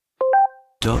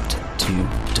Dot to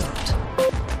dot.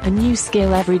 A new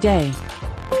skill every day.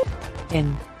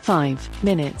 In 5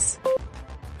 minutes.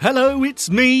 Hello, it's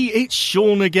me, it's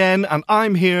Sean again, and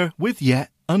I'm here with yet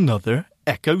another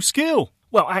Echo skill.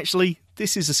 Well, actually,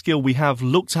 this is a skill we have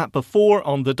looked at before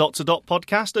on the Dot to Dot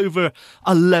podcast over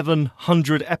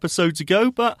 1,100 episodes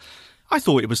ago, but I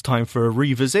thought it was time for a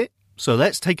revisit, so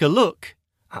let's take a look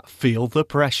at Feel the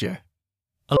Pressure.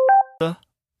 Alexa,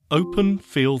 open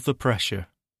Feel the Pressure.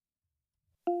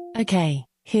 Okay,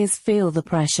 here's Feel the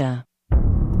Pressure.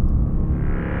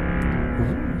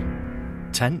 Ooh,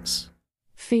 tense.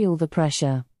 Feel the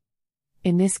pressure.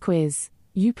 In this quiz,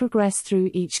 you progress through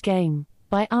each game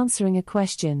by answering a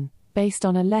question based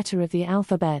on a letter of the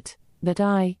alphabet that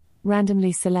I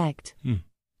randomly select.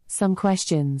 Some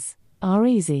questions are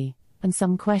easy, and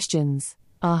some questions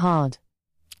are hard.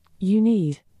 You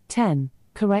need 10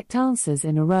 correct answers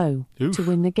in a row to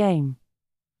win the game.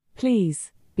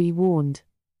 Please be warned.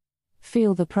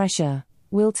 Feel the Pressure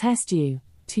will test you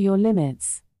to your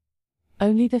limits.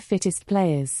 Only the fittest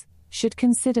players should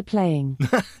consider playing.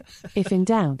 If in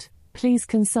doubt, please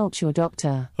consult your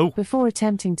doctor before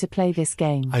attempting to play this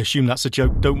game. I assume that's a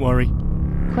joke, don't worry.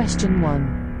 Question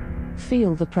 1.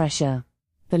 Feel the pressure.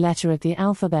 The letter of the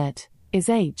alphabet is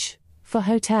H for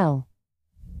hotel.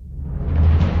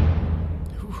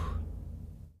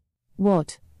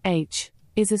 What, H,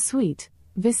 is a sweet,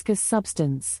 viscous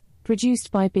substance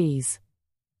produced by bees?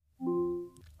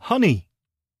 Honey.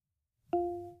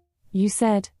 You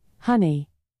said honey.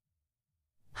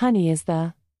 Honey is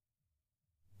the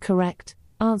correct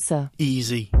answer.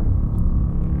 Easy.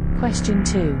 Question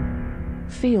 2.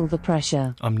 Feel the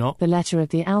pressure. I'm not. The letter of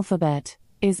the alphabet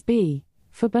is B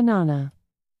for banana.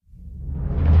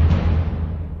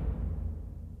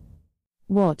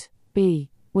 What, B,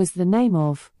 was the name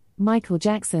of Michael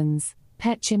Jackson's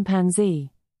pet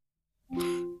chimpanzee?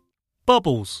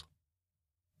 Bubbles.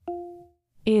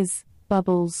 Is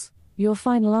Bubbles your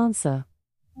final answer?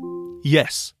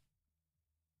 Yes.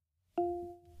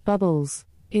 Bubbles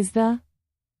is the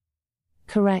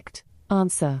correct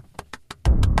answer.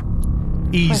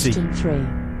 Easy. Question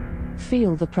 3.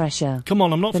 Feel the pressure. Come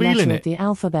on, I'm not the feeling letter it. of the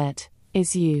alphabet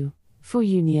is U for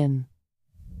union.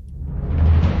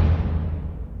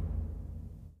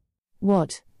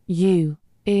 What, U,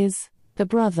 is the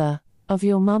brother of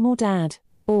your mum or dad,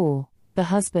 or the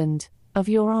husband of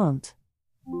your aunt?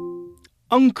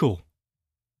 Uncle.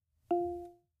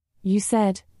 You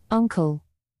said uncle.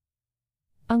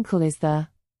 Uncle is the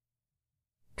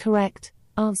correct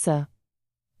answer.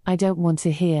 I don't want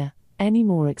to hear any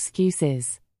more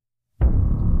excuses.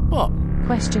 What?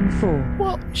 Question 4.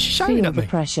 What? She's shouting Feel at the me.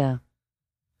 pressure.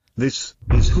 This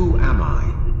is Who Am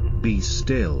I? Be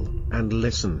still and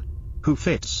listen. Who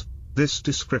fits this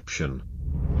description?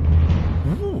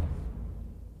 Ooh.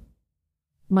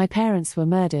 My parents were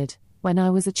murdered when I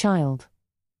was a child.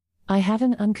 I had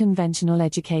an unconventional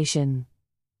education.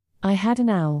 I had an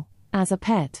owl as a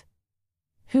pet.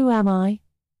 Who am I?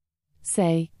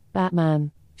 Say,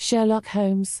 Batman, Sherlock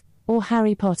Holmes, or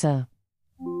Harry Potter.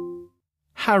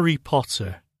 Harry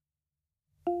Potter.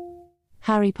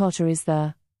 Harry Potter is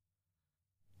the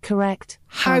correct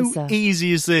How answer.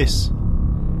 easy is this?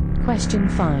 Question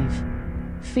 5.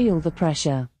 Feel the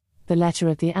pressure. The letter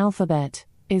of the alphabet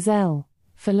is L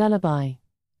for lullaby.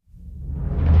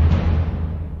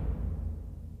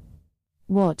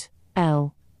 What,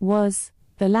 L, was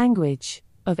the language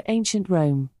of ancient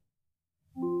Rome?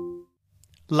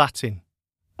 Latin.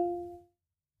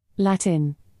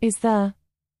 Latin is the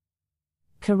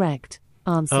correct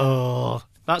answer. Oh,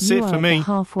 that's You it are for at me. the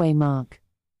halfway mark.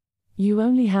 You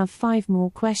only have 5 more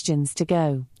questions to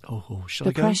go. Oh, shall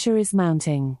The I go? pressure is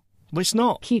mounting. Well, it's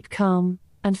not. Keep calm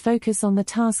and focus on the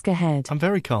task ahead. I'm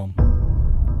very calm.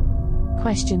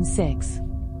 Question 6.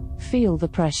 Feel the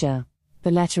pressure.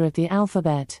 The letter of the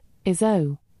alphabet is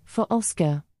O for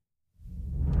Oscar.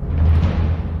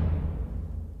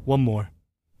 One more.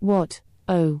 What,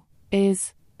 O,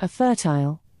 is a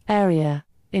fertile area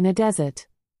in a desert?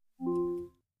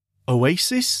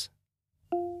 Oasis?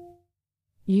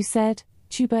 You said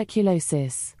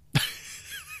tuberculosis.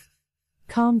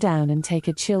 Calm down and take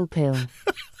a chill pill.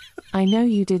 I know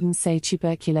you didn't say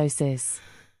tuberculosis.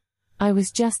 I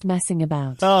was just messing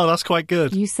about. Oh, that's quite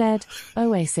good. You said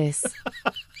oasis.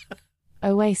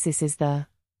 Oasis is the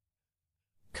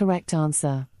correct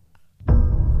answer.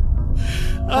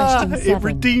 Question It 7.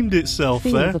 redeemed itself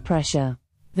Feel there. the pressure.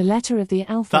 The letter of the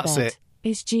alphabet That's it.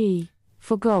 is G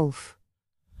for golf.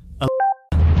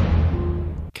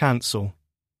 Cancel.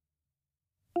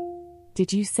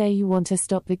 Did you say you want to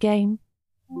stop the game?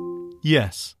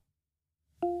 Yes.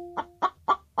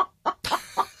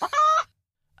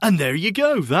 And there you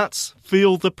go, that's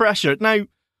Feel the Pressure. Now,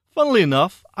 funnily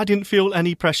enough, I didn't feel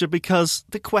any pressure because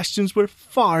the questions were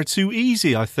far too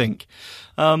easy, I think.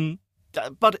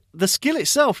 But the skill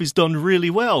itself is done really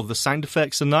well. The sound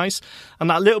effects are nice, and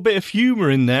that little bit of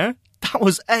humour in there, that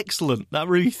was excellent. That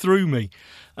really threw me.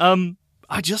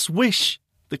 I just wish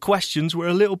the questions were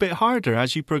a little bit harder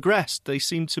as you progressed. They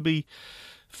seem to be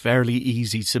fairly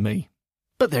easy to me.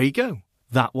 But there you go.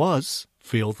 That was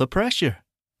Feel the Pressure.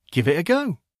 Give it a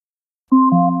go.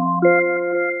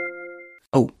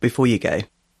 Oh, before you go,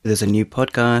 there's a new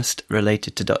podcast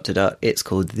related to ... It's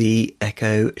called The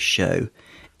Echo Show.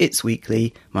 It's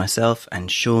weekly. Myself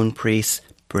and Sean Priest,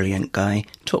 brilliant guy,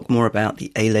 talk more about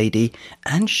the A-Lady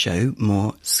and show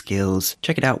more skills.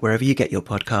 Check it out wherever you get your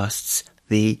podcasts.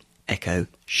 The Echo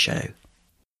Show.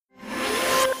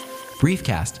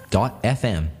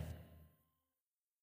 Briefcast.fm